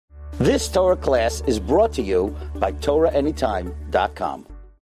This Torah class is brought to you by TorahAnytime.com.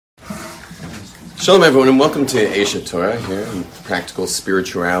 Shalom everyone and welcome to Asia Torah here in Practical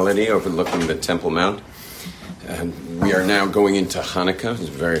Spirituality overlooking the Temple Mount. We are now going into Chanukah. It's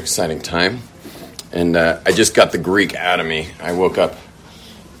a very exciting time. And I just got the Greek out of me. I woke up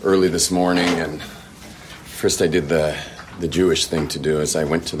early this morning and first I did the Jewish thing to do is I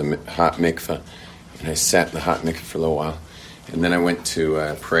went to the hot mikveh and I sat in the hot mikveh for a little while. And then I went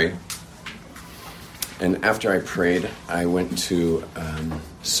to pray. And after I prayed, I went to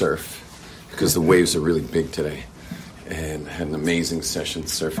surf because the waves are really big today. And I had an amazing session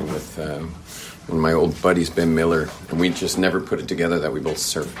surfing with one of my old buddies, Ben Miller. And we just never put it together that we both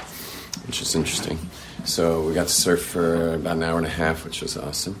surf, which is interesting. So we got to surf for about an hour and a half, which was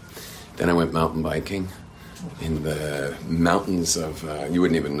awesome. Then I went mountain biking in the mountains of, you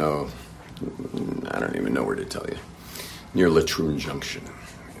wouldn't even know, I don't even know where to tell you, near Latroon Junction.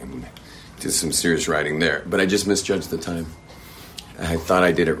 And did some serious riding there, but I just misjudged the time. I thought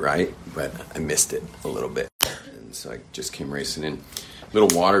I did it right, but I missed it a little bit. And so I just came racing in. A little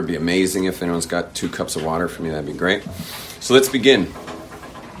water would be amazing. If anyone's got 2 cups of water for me, that'd be great. So let's begin.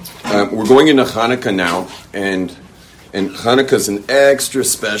 We're going into Chanukah now, and Chanukah is an extra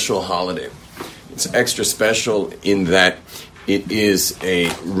special holiday. It's extra special in that it is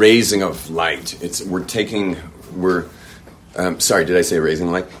a raising of light. Sorry, did I say raising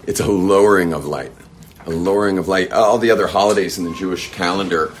of light? It's a lowering of light. A lowering of light. All the other holidays in the Jewish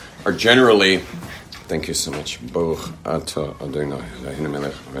calendar are generally, thank you so much.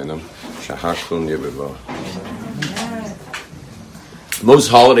 Most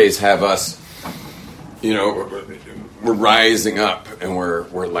holidays have us, we're rising up and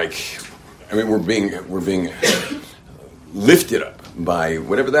we're being lifted up by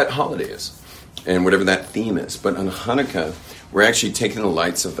whatever that holiday is. And whatever that theme is. But on Hanukkah, we're actually taking the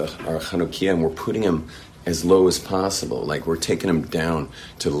lights of our Chanukiah and we're putting them as low as possible. Like we're taking them down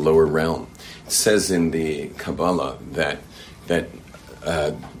to the lower realm. It says in the Kabbalah that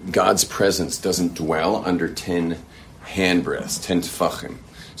God's presence doesn't dwell under 10 handbreadths, 10 tefachim.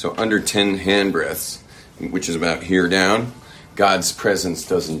 So under 10 handbreadths, which is about here down, God's presence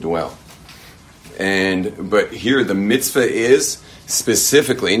doesn't dwell. But here the mitzvah is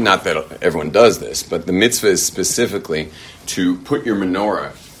specifically, not that everyone does this, but the mitzvah is specifically to put your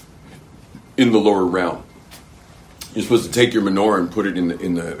menorah in the lower realm. You're supposed to take your menorah and put it in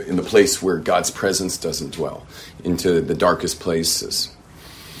the place where God's presence doesn't dwell, into the darkest places.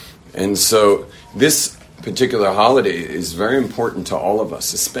 And so this particular holiday is very important to all of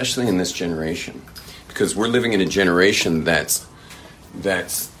us, especially in this generation, because we're living in a generation that's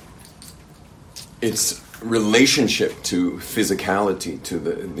its relationship to physicality, to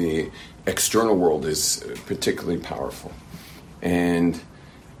the external world is particularly powerful. And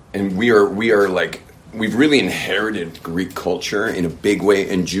we are like, we've really inherited Greek culture in a big way,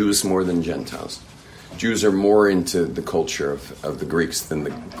 and Jews more than Gentiles. Jews are more into the culture of the Greeks than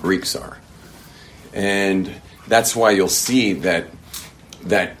the Greeks are. And that's why you'll see that,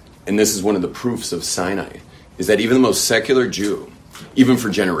 and this is one of the proofs of Sinai, is that even the most secular Jew, even for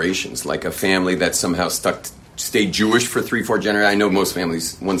generations, like a family that somehow stayed Jewish for 3-4 generations. I know most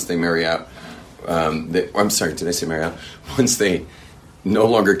families, once they marry out, I'm sorry, did I say marry out? Once they no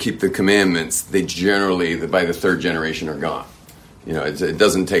longer keep the commandments, they generally, by the 3rd generation, are gone. It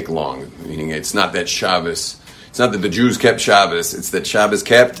doesn't take long. Meaning it's not that Shabbos, it's not that the Jews kept Shabbos, it's that Shabbos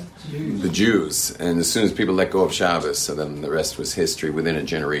kept the Jews. And as soon as people let go of Shabbos, so then the rest was history within a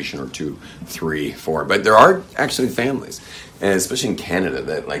generation or 2, 3, 4. But there are actually families, and especially in Canada,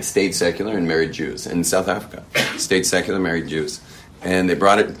 that stayed secular and married Jews. And in South Africa, stayed secular, married Jews. And they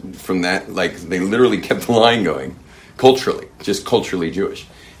brought it from that, they literally kept the line going, culturally, just culturally Jewish.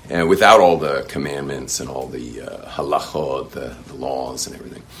 And without all the commandments and all the halachot, the laws and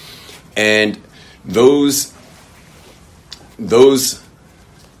everything. And those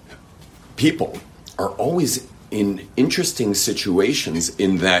people are always in interesting situations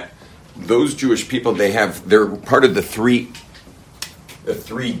in that those Jewish people, they're part of the three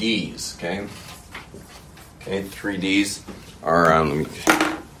Ds, okay? Okay, 3 Ds are,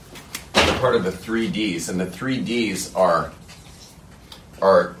 they're part of the 3 Ds, and the 3 Ds are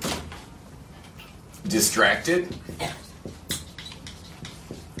distracted,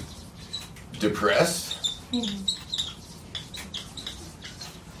 depressed,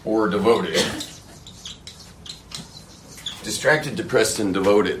 or devoted. Distracted, depressed, and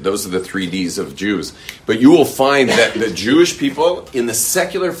devoted. Those are the 3 Ds of Jews. But you will find that the Jewish people, in the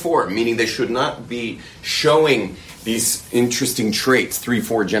secular form, meaning they should not be showing these interesting traits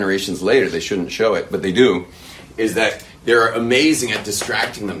 3-4 generations later, they shouldn't show it, but they do, is that They're amazing at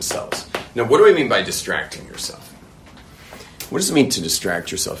distracting themselves. Now, what do I mean by distracting yourself? What does it mean to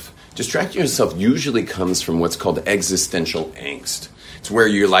distract yourself? Distracting yourself usually comes from what's called existential angst. It's where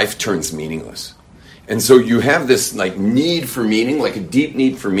your life turns meaningless. And so you have this like need for meaning, like a deep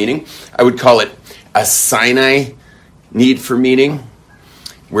need for meaning. I would call it a Sinai need for meaning.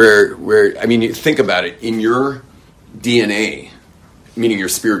 Where I mean, you think about it, in your DNA, meaning your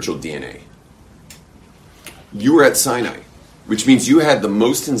spiritual DNA, you were at Sinai, which means you had the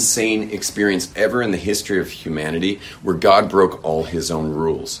most insane experience ever in the history of humanity where God broke all his own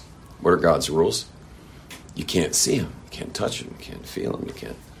rules. What are God's rules? You can't see him, you can't touch him, you can't feel him, you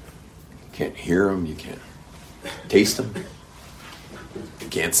can't hear him, you can't taste him, you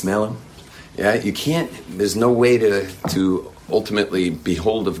can't smell him. Yeah, you can't, there's no way to ultimately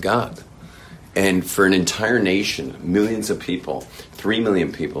behold of God. And for an entire nation, millions of people, 3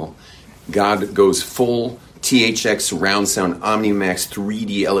 million people, God goes full THX surround sound, Omnimax,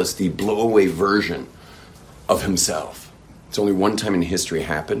 3D LSD, blow-away version of himself. It's only one time in history it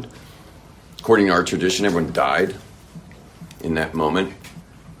happened. According to our tradition, everyone died in that moment.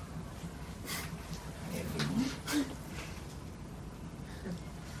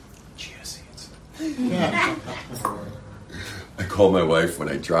 Chia seeds. I called my wife when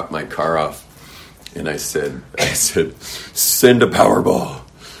I dropped my car off, and I said, send a Powerball.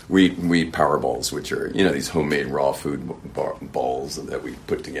 We eat Powerballs, which are, these homemade raw food balls that we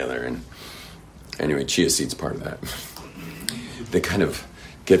put together. And anyway, chia seeds part of that. They kind of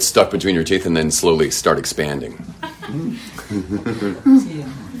get stuck between your teeth and then slowly start expanding.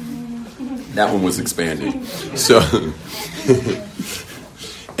 That one was expanding. So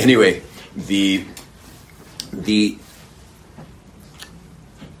anyway, the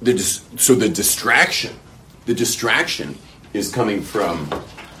distraction is coming from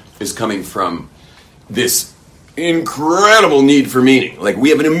this incredible need for meaning. Like, we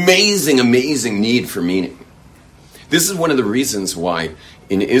have an amazing, amazing need for meaning. This is one of the reasons why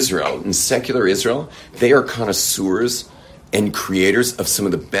in Israel, in secular Israel, they are connoisseurs and creators of some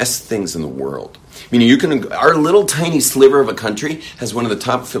of the best things in the world. Meaning, our little tiny sliver of a country has one of the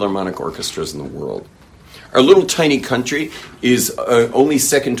top philharmonic orchestras in the world. Our little tiny country is only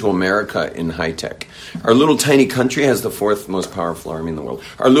second to America in high tech. Our little tiny country has the 4th most powerful army in the world.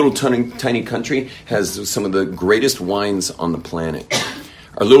 Our little tiny country has some of the greatest wines on the planet.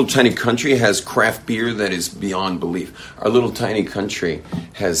 Our little tiny country has craft beer that is beyond belief. Our little tiny country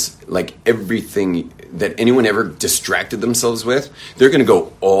has like everything that anyone ever distracted themselves with. They're going to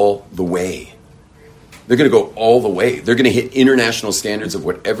go all the way. They're going to go all the way. They're going to hit international standards of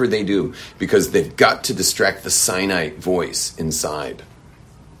whatever they do because they've got to distract the Sinai voice inside.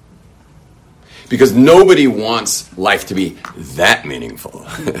 Because nobody wants life to be that meaningful.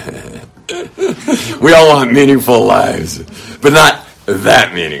 We all want meaningful lives, but not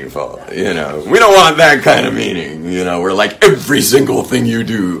that meaningful. We don't want that kind of meaning. Where like every single thing you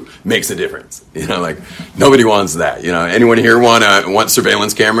do makes a difference. Like nobody wants that. Anyone here want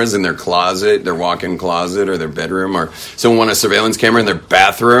surveillance cameras in their closet, their walk-in closet, or their bedroom, or someone want a surveillance camera in their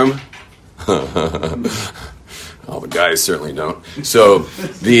bathroom? All the guys certainly don't. So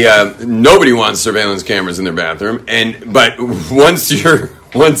nobody wants surveillance cameras in their bathroom. But once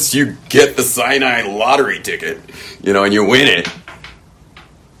you get the Sinai lottery ticket, and you win it,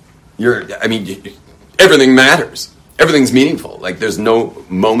 everything matters. Everything's meaningful. Like there's no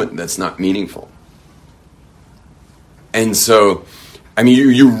moment that's not meaningful. And so,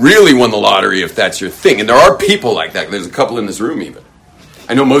 you really won the lottery if that's your thing. And there are people like that. There's a couple in this room even.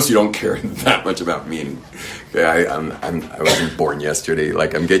 I know most of you don't care that much about meaning. I wasn't born yesterday.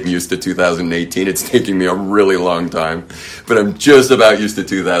 Like, I'm getting used to 2018. It's taking me a really long time. But I'm just about used to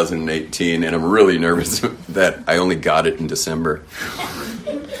 2018, and I'm really nervous that I only got it in December.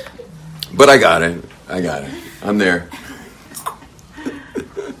 But I got it. I'm there.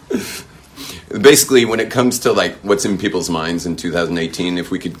 Basically, when it comes to, like, what's in people's minds in 2018, if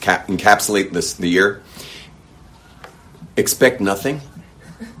we could encapsulate the year, expect nothing.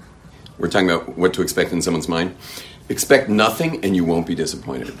 We're talking about what to expect in someone's mind. Expect nothing and you won't be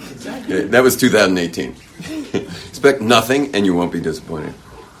disappointed. Exactly. That was 2018. Expect nothing and you won't be disappointed.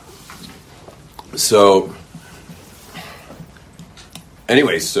 So,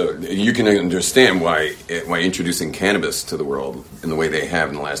 anyway, so you can understand why introducing cannabis to the world in the way they have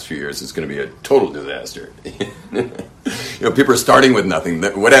in the last few years is going to be a total disaster. People are starting with nothing.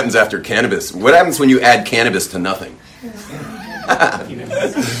 What happens after cannabis? What happens when you add cannabis to nothing? How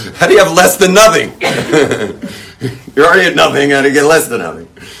do you have less than nothing? You're already at nothing. How do you get less than nothing?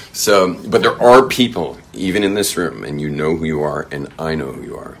 So, but there are people, even in this room, and you know who you are, and I know who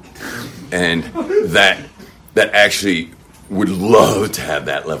you are, and that that actually would love to have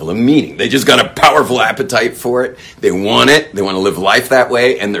that level of meaning. They just got a powerful appetite for it. They want it. They want to live life that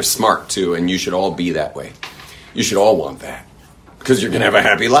way, and they're smart too, and you should all be that way. You should all want that because you're going to have a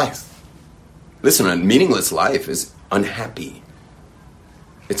happy life. Listen, a meaningless life is unhappy.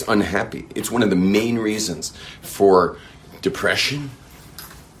 It's unhappy. It's one of the main reasons for depression.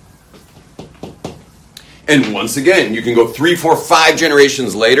 And once again, you can go 3, 4, 5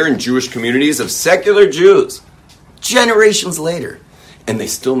 generations later in Jewish communities of secular Jews. Generations later. And they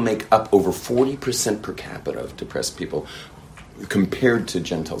still make up over 40% per capita of depressed people compared to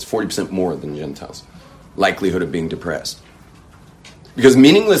Gentiles. 40% more than Gentiles. Likelihood of being depressed. Because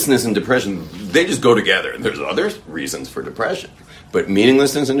meaninglessness and depression, they just go together. There's other reasons for depression. But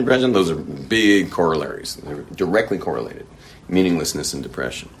meaninglessness and depression, those are big corollaries. They're directly correlated. Meaninglessness and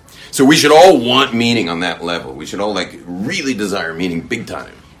depression. So we should all want meaning on that level. We should all really desire meaning big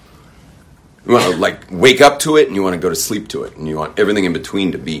time. You want to wake up to it and you want to go to sleep to it. And you want everything in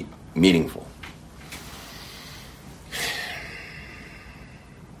between to be meaningful.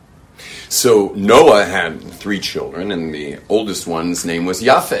 So Noah had 3 children, and the oldest one's name was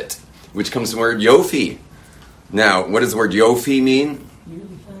Yaphet, which comes from the word Yofi. Now, what does the word Yofi mean?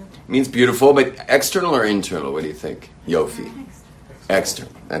 It means beautiful, but external or internal? What do you think? Yofi.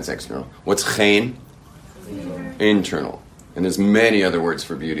 External. That's external. What's chen? Internal. And there's many other words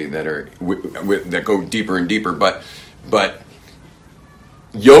for beauty that are that go deeper and deeper, but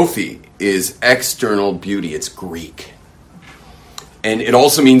Yofi is external beauty. It's Greek. And it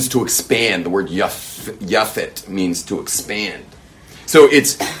also means to expand. The word Yaphet means to expand. So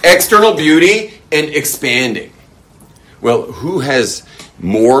it's external beauty and expanding. Well, who has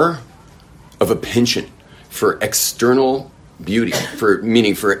more of a penchant for external beauty,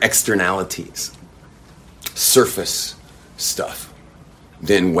 meaning for externalities, surface stuff,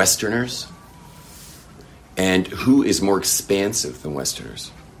 than Westerners? And who is more expansive than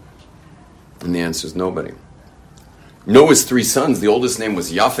Westerners? And the answer is nobody. Noah's 3 sons, the oldest name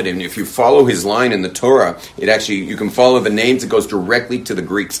was Yaphet, and if you follow his line in the Torah, you can follow the names, it goes directly to the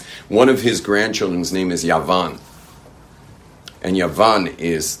Greeks. One of his grandchildren's name is Yavan. And Yavan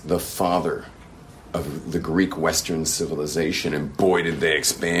is the father of the Greek Western civilization, and boy did they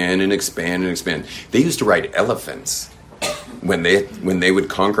expand and expand and expand. They used to ride elephants. When they would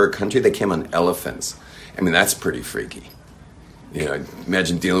conquer a country, they came on elephants. I mean, that's pretty freaky. You know,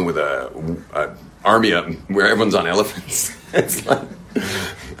 imagine dealing with a army where everyone's on elephants. It's like,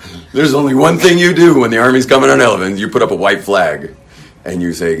 there's only one thing you do when the army's coming on elephants. You put up a white flag and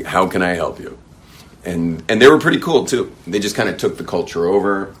you say, how can I help you? And they were pretty cool too. They just kind of took the culture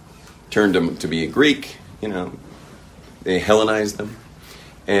over, turned them to be Greek, they Hellenized them.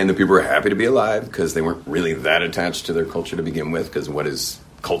 And the people were happy to be alive because they weren't really that attached to their culture to begin with, because what is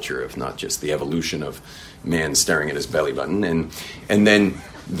culture if not just the evolution of man staring at his belly button? And then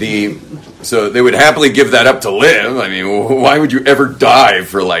so they would happily give that up to live. I mean, why would you ever die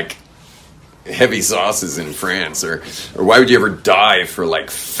for heavy sauces in France, or why would you ever die for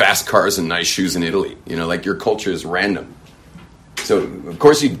fast cars and nice shoes in Italy? Your culture is random. So of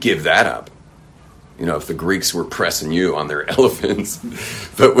course you'd give that up. If the Greeks were pressing you on their elephants.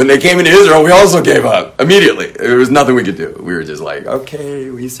 But when they came into Israel, we also gave up immediately. There was nothing we could do. We were just okay,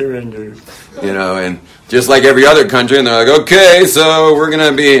 we surrendered. And just like every other country, and they're okay, so we're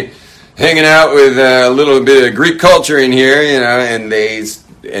going to be hanging out with a little bit of Greek culture in here, and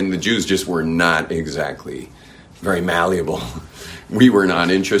the Jews just were not exactly very malleable. We were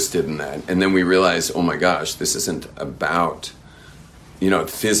not interested in that. And then we realized, oh my gosh, this isn't about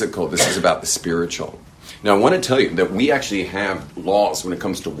physical, this is about the spiritual. Now, I want to tell you that we actually have laws when it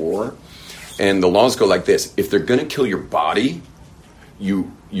comes to war, and the laws go like this. If they're going to kill your body,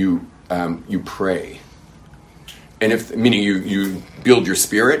 you pray. And meaning you build your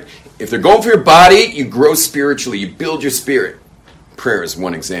spirit. If they're going for your body, you grow spiritually, you build your spirit. Prayer is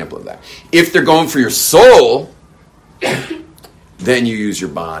one example of that. If they're going for your soul, then you use your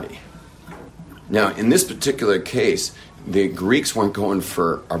body. Now, in this particular case, the Greeks weren't going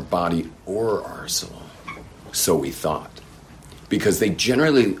for our body or our soul, so we thought. Because they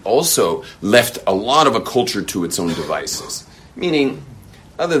generally also left a lot of a culture to its own devices. Meaning,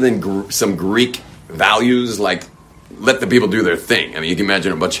 other than some Greek values, let the people do their thing. I mean, you can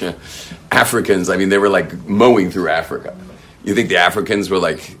imagine a bunch of Africans, they were mowing through Africa. You think the Africans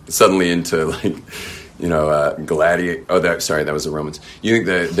were suddenly into gladiator? Oh, that was the Romans. You think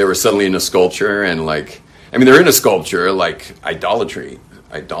that they were suddenly into sculpture and they're into sculpture,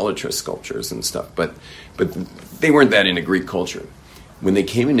 idolatrous sculptures and stuff, but they weren't that into Greek culture. When they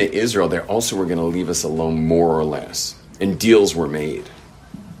came into Israel, they also were going to leave us alone more or less. And deals were made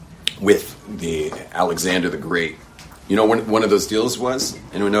with the Alexander the Great. You know what one of those deals was?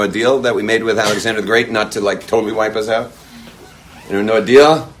 Anyone know a deal that we made with Alexander the Great, not to like totally wipe us out? Anyone know a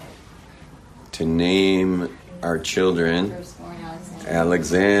deal? To name our children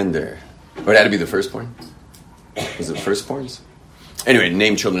Alexander. Oh, it had to be the firstborn? Was it firstborns? Anyway,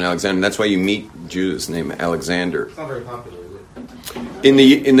 name children Alexander. That's why you meet Jews named Alexander. It's not very popular, is it? In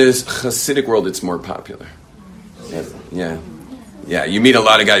the Hasidic world, it's more popular. Yeah. You meet a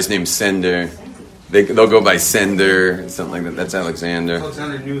lot of guys named Sender. They'll go by Sender, something like that. That's Alexander. If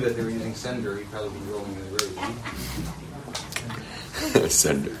Alexander knew that they were using Sender, he'd probably be rolling in his grave.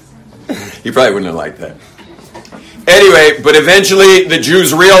 Sender. He probably wouldn't have liked that. Anyway, but eventually the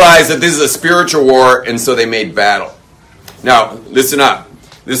Jews realized that this is a spiritual war, and so they made battle. Now, listen up.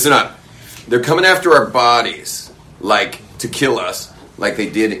 They're coming after our bodies, like to kill us, like they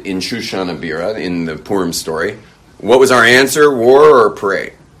did in Shushan Abira, in the Purim story. What was our answer? War or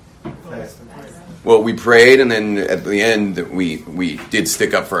pray? Well, we prayed, and then at the end, we did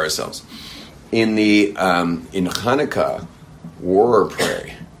stick up for ourselves. In Chanukah, war or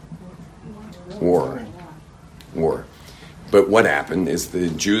pray? War. But what happened is the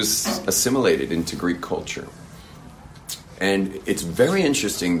Jews assimilated into Greek culture. And it's very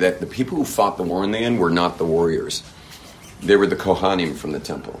interesting that the people who fought the war in the end were not the warriors. They were the Kohanim from the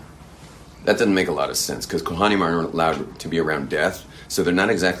temple. That doesn't make a lot of sense, because Kohanim aren't allowed to be around death, so they're not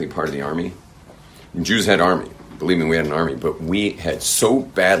exactly part of the army. And Jews had army. Believe me, we had an army, but we had so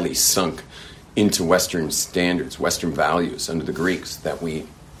badly sunk into Western standards, Western values under the Greeks, that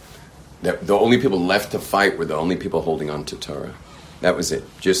the only people left to fight were the only people holding on to Torah. That was it.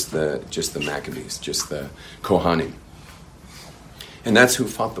 Just the Maccabees, just the Kohanim. And that's who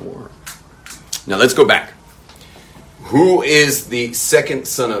fought the war. Now let's go back. Who is the second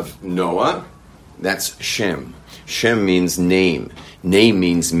son of Noah? That's Shem. Shem means name. Name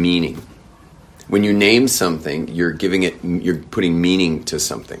means meaning. When you name something, you're putting meaning to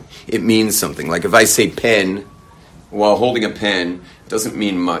something. It means something. Like if I say pen, while holding a pen, it doesn't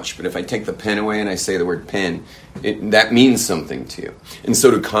mean much. But if I take the pen away and I say the word pen, that means something to you. And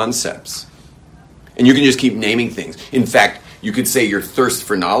so do concepts. And you can just keep naming things. In fact, you could say your thirst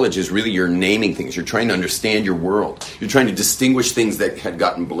for knowledge is really your naming things. You're trying to understand your world. You're trying to distinguish things that had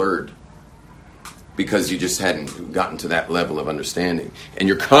gotten blurred because you just hadn't gotten to that level of understanding. And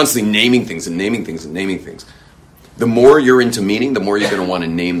you're constantly naming things and naming things and naming things. The more you're into meaning, the more you're going to want to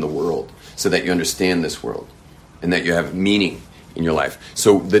name the world so that you understand this world and that you have meaning in your life.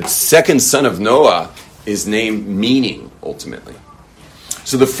 So the second son of Noah is named meaning, ultimately.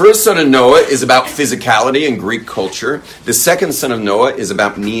 So the first son of Noah is about physicality and Greek culture. The second son of Noah is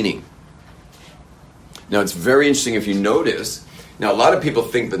about meaning. Now it's very interesting if you notice. Now a lot of people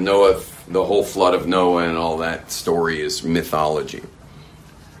think that Noah, the whole flood of Noah and all that story is mythology.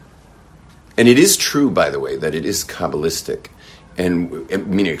 And it is true, by the way, that it is Kabbalistic. And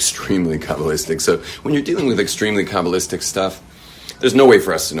meaning extremely Kabbalistic. So when you're dealing with extremely Kabbalistic stuff, there's no way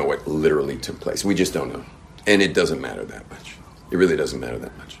for us to know what literally took place. We just don't know. And it doesn't matter that much. It really doesn't matter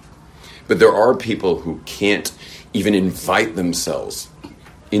that much. But there are people who can't even invite themselves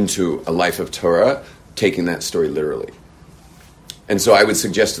into a life of Torah taking that story literally. And so I would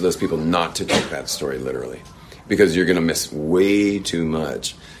suggest to those people not to take that story literally, because you're going to miss way too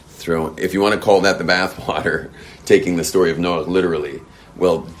much. If you want to call that the bathwater, taking the story of Noah literally,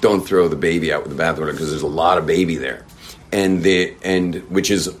 well, don't throw the baby out with the bathwater, because there's a lot of baby there, and which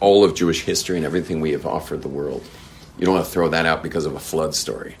is all of Jewish history and everything we have offered the world. You don't want to throw that out because of a flood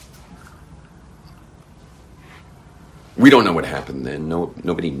story. We don't know what happened then.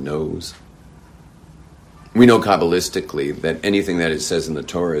 Nobody knows. We know Kabbalistically that anything that it says in the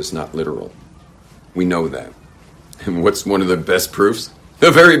Torah is not literal. We know that. And what's one of the best proofs?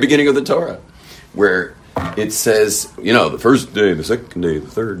 The very beginning of the Torah, where it says, the first day, the second day, the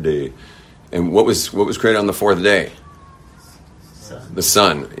third day. And what was created on the fourth day? Sun. The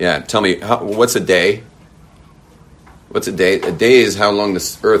sun. Yeah, tell me, what's a day? What's a day? A day is how long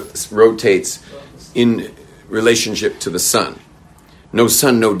the earth rotates in relationship to the sun. No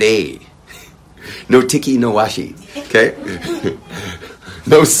sun, no day. No tiki, no washi. Okay?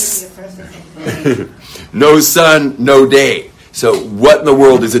 No sun, no day. So what in the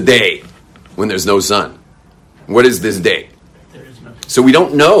world is a day when there's no sun? What is this day? So we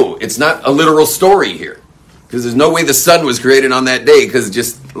don't know. It's not a literal story here, because there's no way the sun was created on that day, because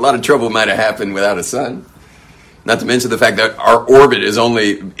just a lot of trouble might have happened without a sun. Not to mention the fact that our orbit is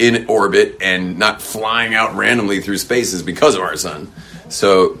only in orbit and not flying out randomly through spaces because of our sun.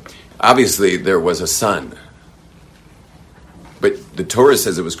 So obviously there was a sun. But the Torah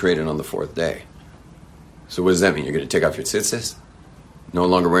says it was created on the fourth day. So what does that mean? You're going to take off your tzitzis? No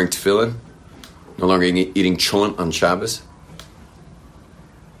longer wearing tefillin? No longer eating chont on Shabbos?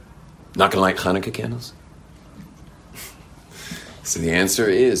 Not going to light Hanukkah candles? So the answer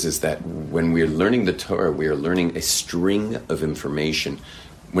is that when we're learning the Torah, we are learning a string of information.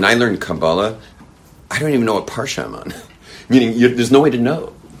 When I learned Kabbalah, I don't even know what parsha I'm on. Meaning, there's no way to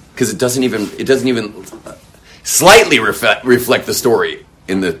know because it doesn't even slightly reflect the story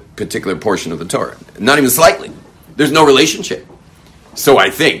in the particular portion of the Torah. Not even slightly. There's no relationship. So I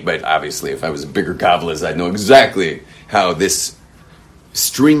think, but obviously, if I was a bigger Kabbalist, I'd know exactly how this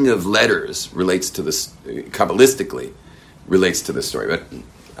string of letters relates to this Kabbalistically. Relates to the story, but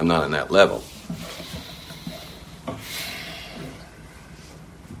I'm not on that level.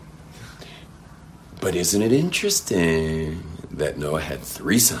 But isn't it interesting that Noah had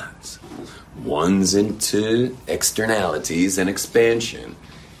 3 sons? One's into externalities and expansion.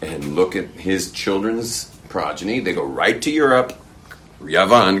 And look at his children's progeny. They go right to Europe,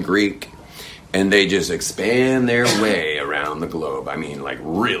 Yavan, Greek, and they just expand their way around the globe. I mean, like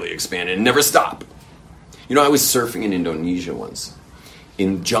really expand and never stop. You know, I was surfing in Indonesia once,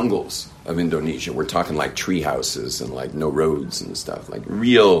 in jungles of Indonesia. We're talking like tree houses and like no roads and stuff, like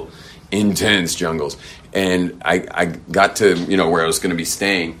real intense jungles. And I got to, where I was going to be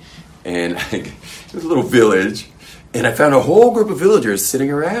staying, and it was a little village, and I found a whole group of villagers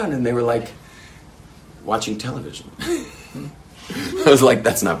sitting around, and they were like watching television. I was like,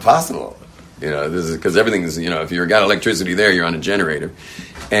 that's not possible. This is because everything's, if you've got electricity there, you're on a generator.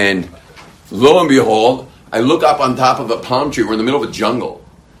 And lo and behold, I look up on top of a palm tree. We're in the middle of a jungle.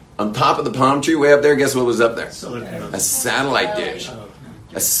 On top of the palm tree, way up there, guess what was up there? A satellite dish.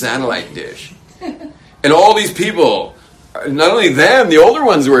 A satellite dish. And all these people, not only them, the older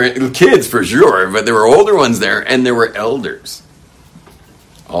ones were kids for sure, but there were older ones there, and there were elders.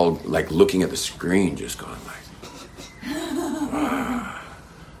 All like looking at the screen, just going like, wow,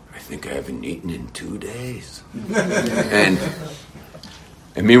 I think I haven't eaten in 2 days.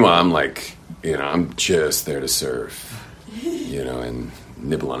 And meanwhile, I'm like, I'm just there to surf, and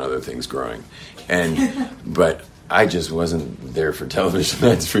nibble on other things growing. But I just wasn't there for television,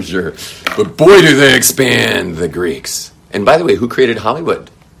 that's for sure. But boy, do they expand, the Greeks. And by the way, who created Hollywood?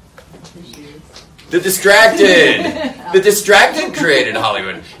 The Distracted. The Distracted created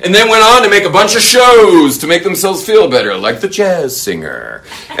Hollywood. And then went on to make a bunch of shows to make themselves feel better, like The Jazz Singer.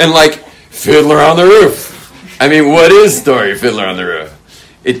 And like Fiddler on the Roof. I mean, what is story Fiddler on the Roof?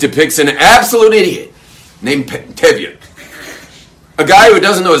 It depicts an absolute idiot named Tevye. A guy who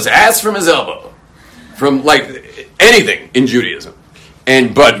doesn't know his ass from his elbow. From, like, anything in Judaism.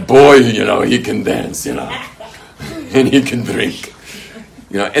 But boy, he can dance, And he can drink.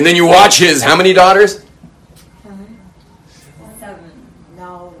 And then you watch his, how many daughters? 7.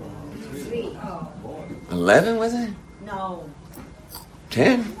 No. 3. 11, was it? No.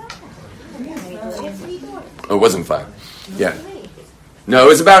 10? Oh, it wasn't 5. Yeah. No, it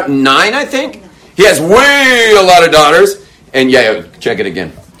was about 9, I think. He has way a lot of daughters. And yeah, check it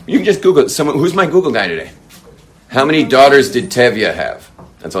again. You can just Google it. Who's my Google guy today? How many daughters did Tevye have?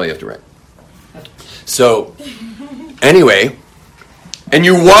 That's all you have to write. So, anyway, and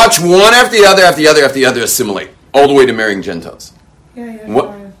you watch one after the other, after the other, after the other assimilate, all the way to marrying Gentiles. Yeah,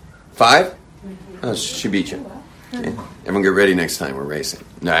 what? 5? Oh, she beat you. Okay. Everyone get ready next time. We're racing.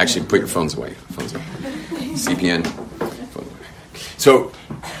 No, actually, put your phones away. CPN. So,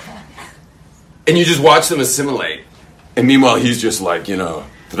 and you just watch them assimilate. And meanwhile, he's just like, tradition.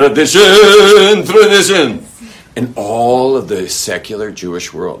 And all of the secular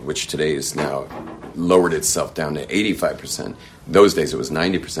Jewish world, which today is now lowered itself down to 85%. Those days it was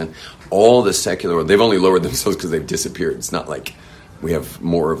 90%. All the secular world, they've only lowered themselves because they've disappeared. It's not like we have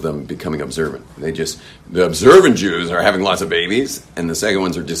more of them becoming observant. The observant Jews are having lots of babies, and the second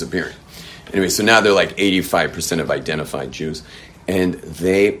ones are disappearing. Anyway, so now they're like 85% of identified Jews. And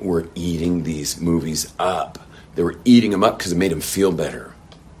they were eating these movies up. They were eating them up because it made them feel better.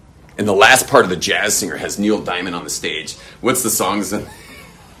 And the last part of The Jazz Singer has Neil Diamond on the stage. What's the songs in...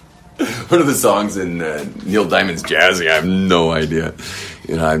 What are the songs in Neil Diamond's Jazzy? I have no idea.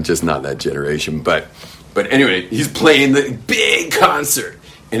 I'm just not that generation. But anyway, he's playing the big concert.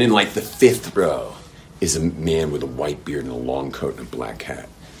 And in like the 5th row is a man with a white beard and a long coat and a black hat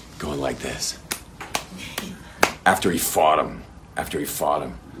going like this. After he fought him.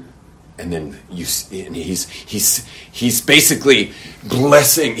 And then he's basically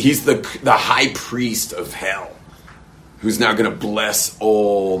blessing. He's the high priest of hell, who's now going to bless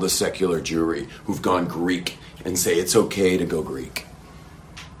all the secular Jewry who've gone Greek and say it's okay to go Greek.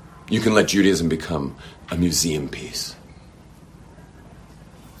 You can let Judaism become a museum piece.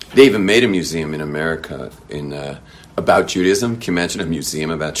 They even made a museum in America about Judaism. Can you imagine a museum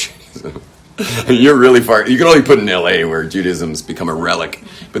about Judaism? You're really far. You can only put it in L.A. where Judaism's become a relic.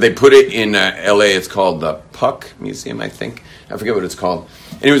 But they put it in L.A. It's called the Puck Museum, I think. I forget what it's called.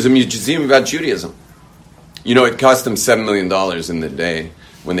 And it was a museum about Judaism. You know, it cost them $7 million in the day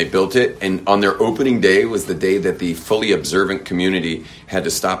when they built it. And on their opening day was the day that the fully observant community had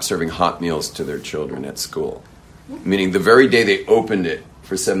to stop serving hot meals to their children at school. Meaning the very day they opened it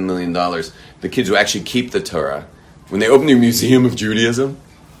for $7 million, the kids would actually keep the Torah. When they opened the Museum of Judaism,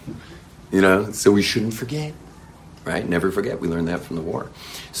 you know, so we shouldn't forget, right? Never forget. We learned that from the war.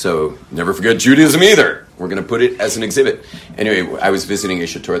 So never forget Judaism either. We're going to put it as an exhibit. Anyway, I was visiting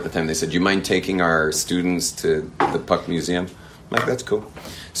Aish Torah at the time. They said, do you mind taking our students to the Puck Museum? I'm like, that's cool.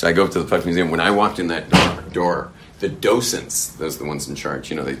 So I go up to the Puck Museum. When I walked in that door, the docents, those are the ones in charge,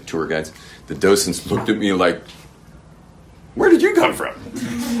 you know, the tour guides, the docents looked at me like, where did you come from?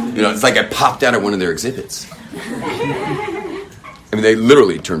 You know, it's like I popped out of one of their exhibits. I mean, they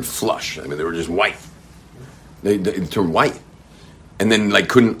literally turned flush. I mean, they were just white. They turned white. And then, like,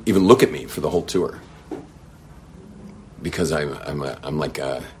 couldn't even look at me for the whole tour. Because I'm like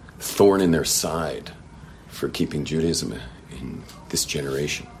a thorn in their side for keeping Judaism in this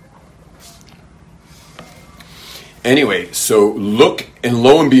generation. Anyway, so look, and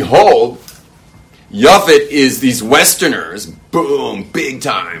lo and behold, Yafet is these Westerners, boom, big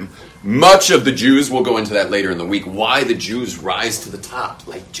time. Much of the Jews, we'll go into that later in the week, why the Jews rise to the top,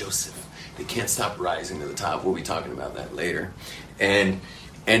 like Joseph. They can't stop rising to the top. We'll be talking about that later. And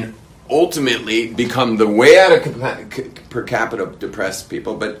ultimately become the way out of per capita depressed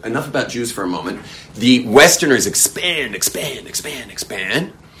people. But enough about Jews for a moment. The Westerners expand,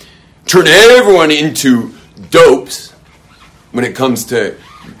 turn everyone into dopes when it comes to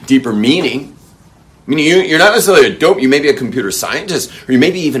deeper meaning. I mean, you're not necessarily a dope. You may be a computer scientist, or you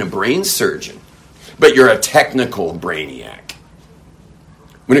may be even a brain surgeon, but you're a technical brainiac.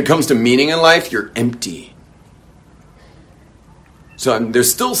 When it comes to meaning in life, you're empty. So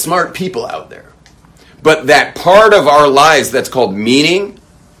there's still smart people out there. But that part of our lives that's called meaning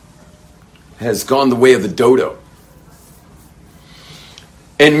has gone the way of the dodo.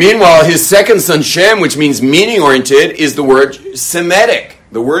 And meanwhile, his second son, Shem, which means meaning-oriented, is the word Semitic.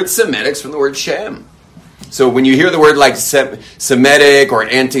 The word Semitic's from the word Shem. So when you hear the word like Semitic or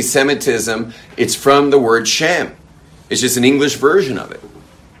anti-Semitism, it's from the word Shem. It's just an English version of it.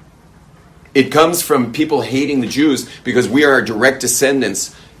 It comes from people hating the Jews because we are direct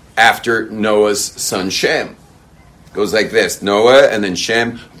descendants after Noah's son Shem. It goes like this: Noah and then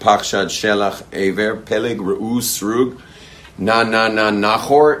Shem, Pachshad, Shelach, Ever, Peleg, Re'u, Srug,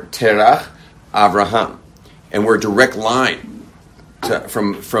 Nahor, Terach, Avraham. And we're a direct line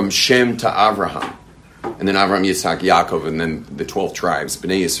from Shem to Avraham. And then Avraham, Yitzhak, Yaakov, and then the 12 tribes,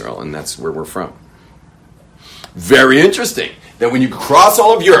 Bnei Yisrael, and that's where we're from. Very interesting that when you cross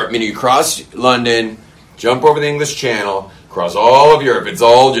all of Europe, meaning you cross London, jump over the English Channel, cross all of Europe, it's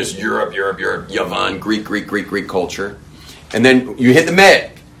all just Europe, Yavan, Greek culture. And then you hit the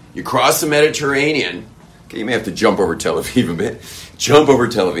Med. You cross the Mediterranean. Okay, you may have to jump over Tel Aviv a bit. Jump over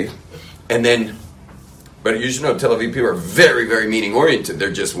Tel Aviv. And then, but you should know Tel Aviv people are very, very meaning-oriented.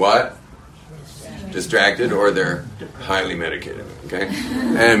 They're just what? Distracted, or they're highly medicated, okay?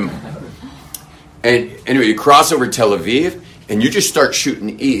 And anyway, you cross over Tel Aviv, and you just start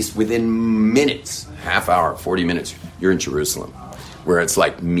shooting east. Within minutes, half hour, 40 minutes, you're in Jerusalem, where it's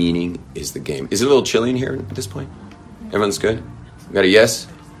like meaning is the game. Is it a little chilly in here at this point? Everyone's good? We got a yes?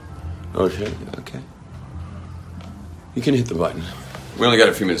 Oh, shit, okay. You can hit the button. We only got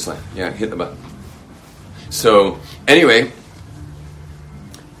a few minutes left. Yeah, hit the button. So, anyway,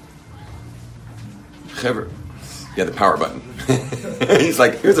 yeah, the power button. He's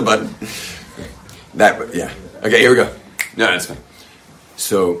like, here's a button. That, yeah. Okay, here we go. No, that's fine.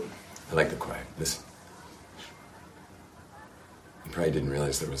 So, I like the quiet. Listen. You probably didn't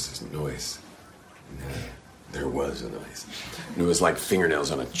realize there was this noise. There was a noise. And it was like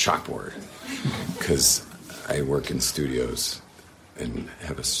fingernails on a chalkboard. Because I work in studios and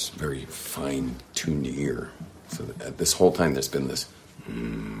have a very fine-tuned ear. So this whole time there's been this...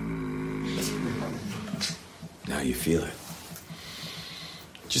 Now you feel it.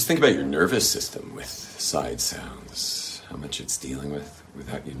 Just think about your nervous system with side sounds, how much it's dealing with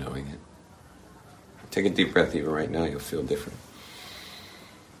without you knowing it. Take a deep breath even right now, you'll feel different.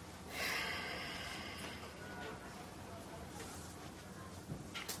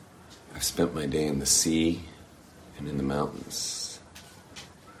 I've spent my day in the sea and in the mountains.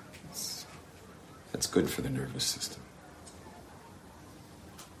 That's good for the nervous system.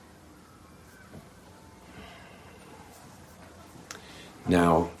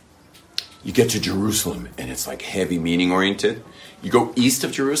 Now, You get to Jerusalem, and it's like heavy meaning oriented. You go east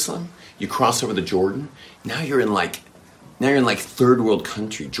of Jerusalem, you cross over the Jordan. Now you're in like third world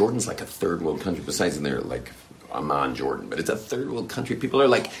country. Jordan's like a third world country. Besides, they're like Amman, Jordan, but it's a third world country. People are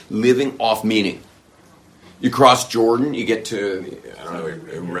like living off meaning. You cross Jordan, you get to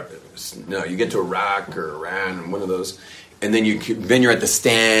you get to Iraq or Iran, one of those, and then you're at the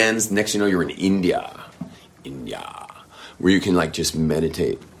stands. Next, you know, you're in India, where you can like just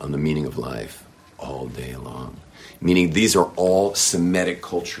meditate on the meaning of life all day long. Meaning these are all Semitic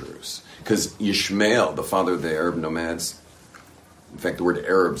cultures. Because Yishmael, the father of the Arab nomads, in fact the word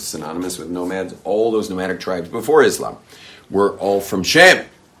Arab is synonymous with nomads, all those nomadic tribes before Islam were all from Shem,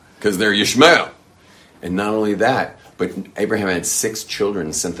 because they're Yishmael. And not only that, but Abraham had 6 children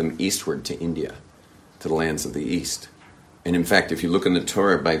and sent them eastward to India, to the lands of the east. And in fact, if you look in the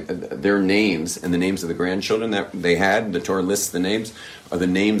Torah, by their names and the names of the grandchildren that they had, the Torah lists the names, are the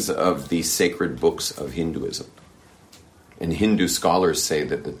names of the sacred books of Hinduism. And Hindu scholars say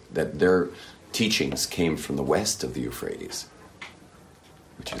that their teachings came from the west of the Euphrates,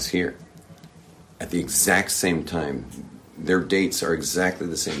 which is here. At the exact same time, their dates are exactly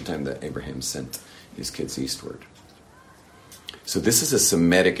the same time that Abraham sent his kids eastward. So this is a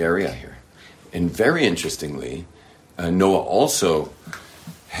Semitic area here. And very interestingly, Noah also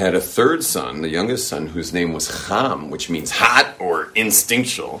had a third son, the youngest son, whose name was Ham, which means hot or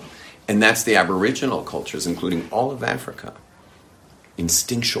instinctual. And that's the Aboriginal cultures, including all of Africa.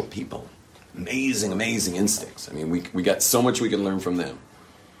 Instinctual people. Amazing, amazing instincts. I mean, we got so much we can learn from them.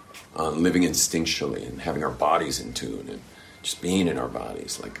 Living instinctually and having our bodies in tune and just being in our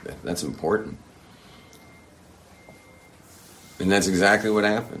bodies. Like that's important. And that's exactly what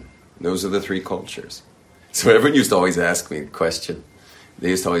happened. Those are the 3 cultures. So everyone used to always ask me a question. They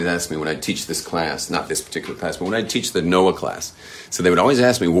used to always ask me when I teach this class, not this particular class, but when I teach the Noah class. So they would always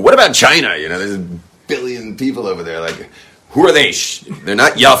ask me, well, what about China? You know, there's a billion people over there. Like, who are they? They're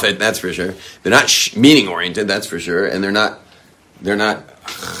not Yafet, that's for sure. They're not meaning-oriented, that's for sure. And they're not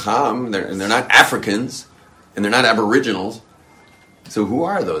Ham, they're not Africans, and they're not Aboriginals. So who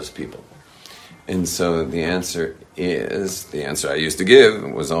are those people? And so the answer I used to give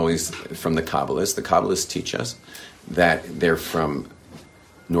was always from the Kabbalists. The Kabbalists teach us that they're from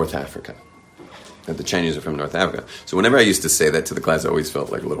North Africa, that the Chinese are from North Africa. So whenever I used to say that to the class, I always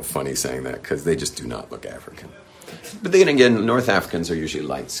felt like a little funny saying that because they just do not look African. But then again, North Africans are usually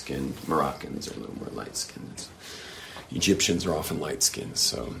light-skinned. Moroccans are a little more light-skinned. Egyptians are often light-skinned.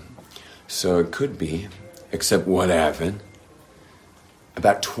 So it could be, except what happened?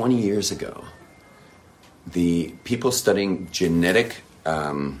 About 20 years ago, the people studying genetic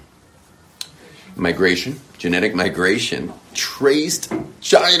migration traced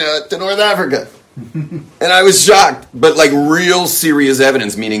China to North Africa. And I was shocked, but like real serious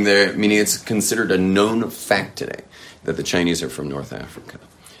evidence, meaning it's considered a known fact today that the Chinese are from North Africa.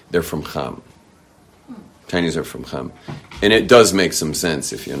 They're from Ham. Chinese are from Ham. And it does make some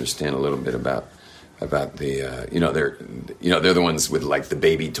sense if you understand a little bit about the they're the ones with like the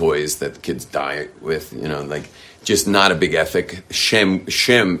baby toys that the kids die with, like just not a big ethic.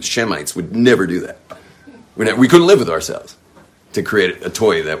 Shemites would never do that. We couldn't live with ourselves to create a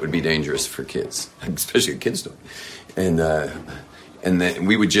toy that would be dangerous for kids, especially a kid's toy. And then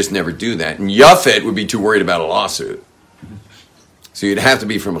we would just never do that. And Yafet would be too worried about a lawsuit. So you'd have to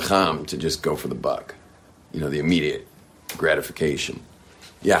be from Ham to just go for the buck. The immediate gratification.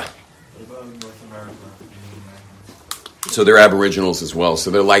 Yeah. What about North America? So they're Aboriginals as well.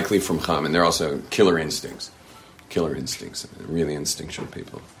 So they're likely from Ham, and they're also killer instincts. Really instinctual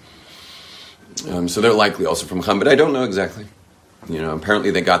people. So they're likely also from Ham, but I don't know exactly.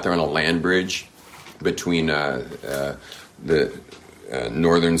 Apparently they got there on a land bridge between the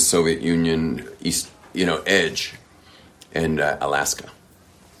northern Soviet Union edge and Alaska.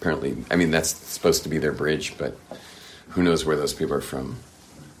 Apparently, that's supposed to be their bridge, but who knows where those people are from.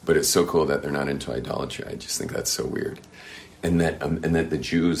 But it's so cool that they're not into idolatry. I just think that's so weird. And that the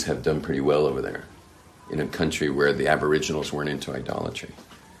Jews have done pretty well over there in a country where the Aboriginals weren't into idolatry.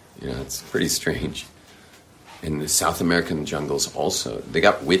 It's pretty strange. In the South American jungles also, they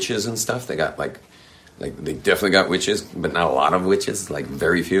got witches and stuff. They got like they definitely got witches, but not a lot of witches, like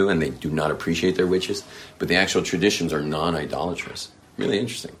very few, and they do not appreciate their witches. But the actual traditions are non-idolatrous. Really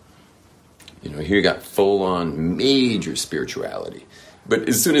interesting. Here you got full-on major spirituality. But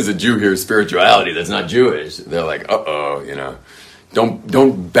as soon as a Jew hears spirituality that's not Jewish, they're like, don't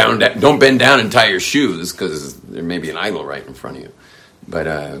bend down and tie your shoes because there may be an idol right in front of you. But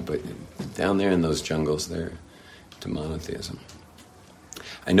down there in those jungles, they're into monotheism.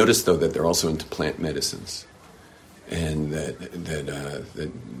 I noticed though that they're also into plant medicines, and that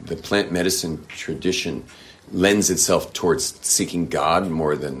the plant medicine tradition lends itself towards seeking God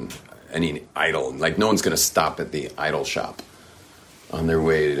more than any idol. Like no one's going to stop at the idol shop on their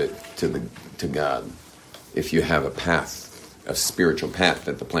way to God if you have a path, a spiritual path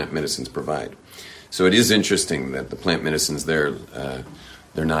that the plant medicines provide. So it is interesting that the plant medicines they're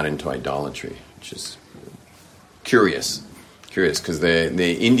not into idolatry, which is curious because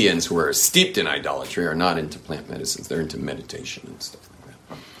the Indians who are steeped in idolatry are not into plant medicines. They're into meditation and stuff like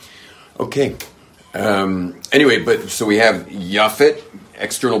that. Okay. Anyway, so we have Yafet,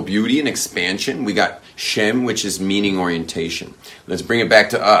 external beauty and expansion. We got Shem, which is meaning orientation. Let's bring it back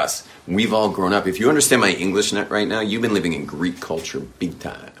to us. We've all grown up. If you understand my English right now, you've been living in Greek culture big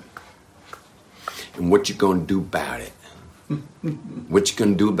time. And what you gonna do about it? What you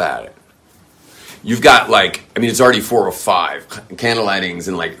gonna do about it? You've got it's already 4:05. Candle lighting's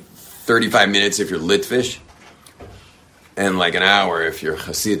in 35 minutes if you're Litvish, and an hour if you're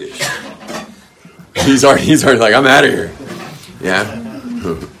Hasidish. He's already like, I'm out of here. Yeah?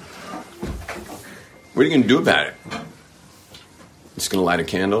 What are you gonna do about it? Just gonna light a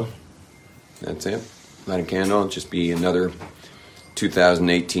candle? That's it? Light a candle, just be another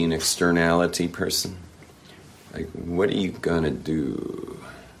 2018 externality person? What are you gonna do?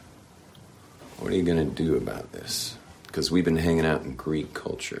 What are you gonna do about this? Because we've been hanging out in Greek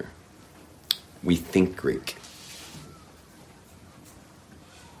culture. We think Greek.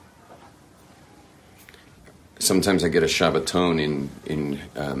 Sometimes I get a Shabbaton in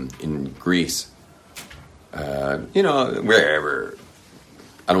Greece. Wherever.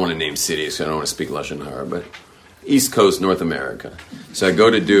 I don't want to name cities, so I don't want to speak Lashon Hara, but East Coast, North America. So I go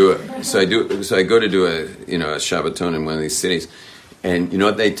to do a Shabbaton in one of these cities, and you know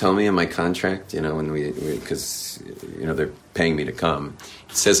what they tell me in my contract? Because they're paying me to come.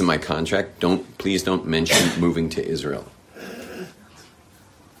 It says in my contract, please don't mention moving to Israel.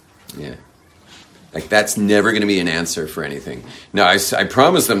 Yeah. That's never going to be an answer for anything. Now, I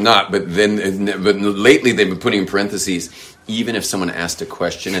promise them not, but lately they've been putting in parentheses, even if someone asked a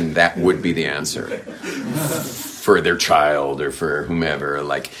question and that would be the answer for their child or for whomever,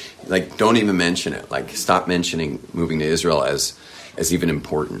 don't even mention it. Stop mentioning moving to Israel as even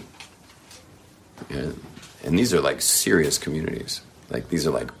important. Yeah. And these are serious communities. These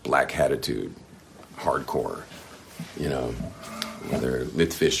are black attitude, hardcore, whether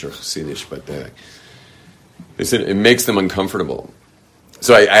Litvish or Hasidish, but it makes them uncomfortable.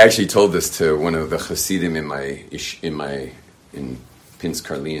 So I actually told this to one of the Hasidim in Pinsk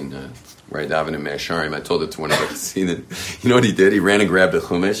Karlin, where I daven in Me'asharim. I told it to one of the Hasidim. You know what he did? He ran and grabbed the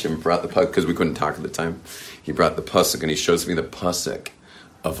Chumash and brought the pasuk, because we couldn't talk at the time. He brought the pasuk and he shows me the pasuk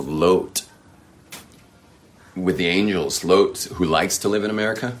of Lot with the angels. Lot, who likes to live in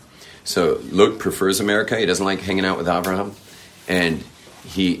America. So Lot prefers America. He doesn't like hanging out with Abraham. And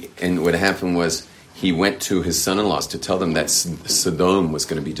what happened was, he went to his son-in-laws to tell them that Sodom was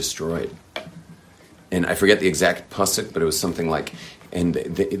going to be destroyed. And I forget the exact pasuk, but it was something and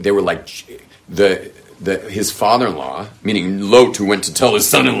they were his father-in-law, meaning Lot, who went to tell his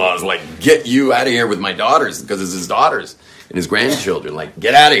son-in-laws, get you out of here with my daughters, because it's his daughters and his grandchildren,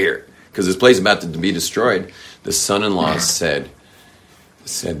 get out of here, because this place is about to be destroyed. The son-in-law said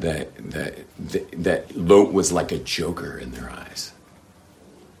that Lot was like a joker in their eyes.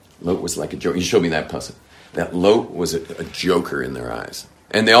 Lot was like a joker. He showed me that pasuk. That Lot was a joker in their eyes.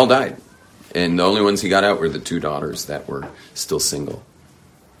 And they all died. And the only ones he got out were the two daughters that were still single.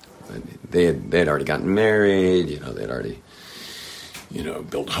 They had already gotten married, they had already,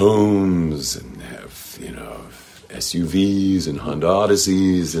 built homes and have, SUVs and Honda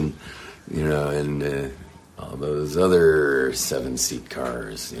Odysseys and, and all those other 7-seat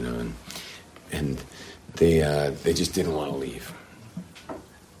cars, and they just didn't want to leave.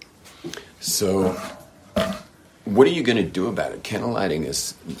 So, what are you going to do about it? Candle lighting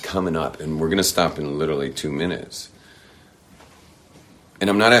is coming up, and we're going to stop in literally 2 minutes. And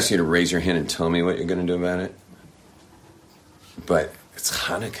I'm not asking you to raise your hand and tell me what you're going to do about it, but it's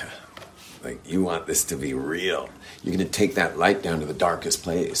Chanukah. You want this to be real. You're going to take that light down to the darkest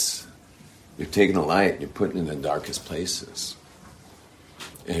place. You're taking the light and you're putting it in the darkest places.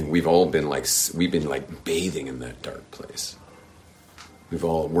 And we've all been bathing in that dark place.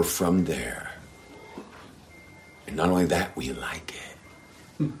 We're from there. And not only that, we like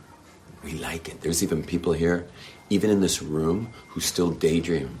it. We like it. There's even people here, even in this room, who still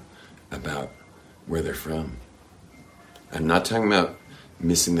daydream about where they're from. I'm not talking about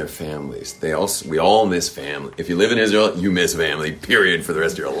missing their families. We all miss family. If you live in Israel, you miss family, period, for the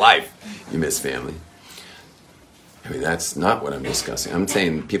rest of your life. You miss family. That's not what I'm discussing. I'm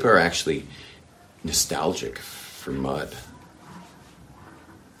saying people are actually nostalgic for mud.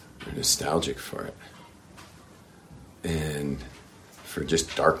 We're nostalgic for it. And for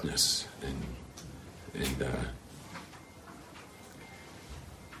just darkness and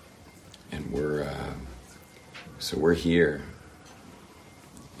we're here,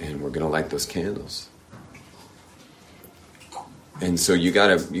 and we're gonna light those candles. And so you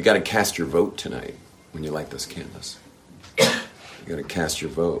gotta cast your vote tonight when you light those candles. You gotta cast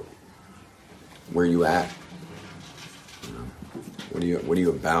your vote. Where are you at? You know, what are you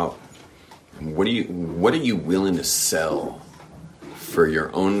about? And what are you willing to sell for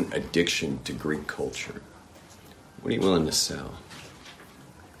your own addiction to Greek culture? What are you willing to sell?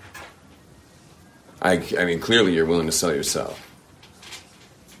 I mean, clearly you're willing to sell yourself.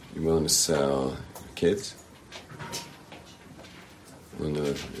 You're willing to sell your kids. Willing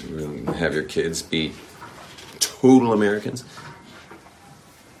to have your kids be total Americans.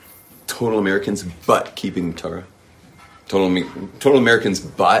 Total Americans, but keeping Torah. Total Americans,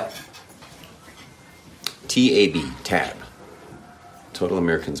 but TAB, tab. Total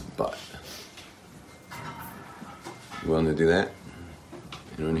Americans, but. You willing to do that?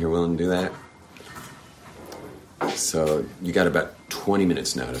 Anyone here willing to do that? So you got about 20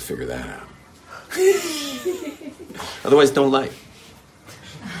 minutes now to figure that out. Otherwise, don't light.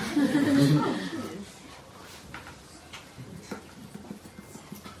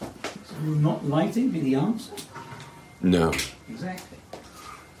 So will not lighting be the answer? No. Exactly.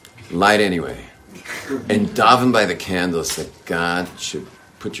 Light anyway. And daven by the candles that God should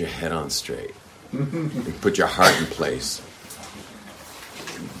put your head on straight. And put your heart in place.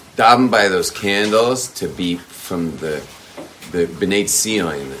 Daven by those candles to be from the B'nai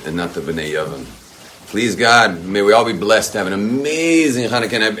Tzion and not the B'nai Yavon. Please God, may we all be blessed to have an amazing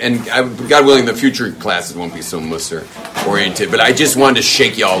Hanukkah. And God willing, the future classes won't be so Musar oriented. But I just wanted to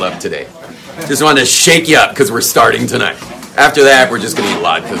shake you all up today. Just wanted to shake you up because we're starting tonight. After that, we're just going to eat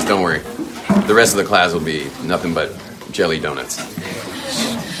latkes. Don't worry. The rest of the class will be nothing but jelly donuts.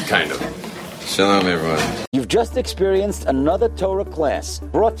 Kind of. Shalom, everyone. You've just experienced another Torah class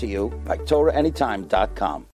brought to you by TorahAnytime.com.